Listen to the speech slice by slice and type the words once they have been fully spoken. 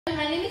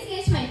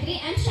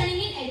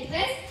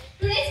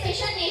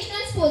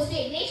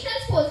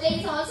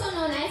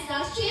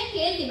Rashtriya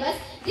Khel Divas.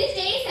 This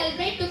day is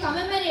celebrated to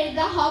commemorate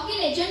the hockey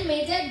legend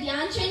Major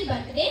Dhyan Chand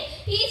birthday.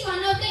 He is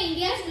one of the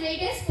India's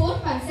greatest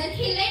sport person.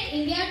 He led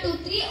India to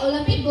 3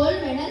 Olympic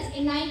gold medals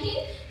in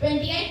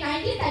 1928,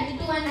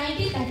 1932 and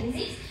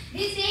 1936.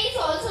 This day is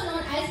also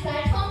known as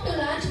platform to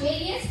launch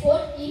various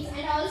sport teams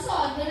and also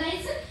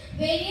organize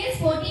various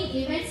sporting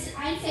events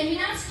and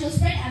seminars to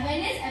spread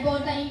awareness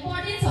about the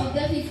importance of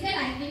the physical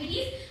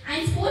activities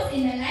and sports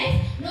in the life.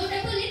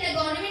 Notably, the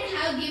government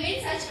have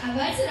given such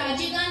awards,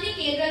 Rajiv Gandhi,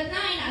 Khel Ratna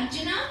and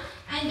Arjuna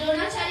and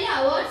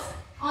Dronacharya awards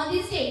on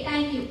this day.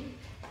 Thank you.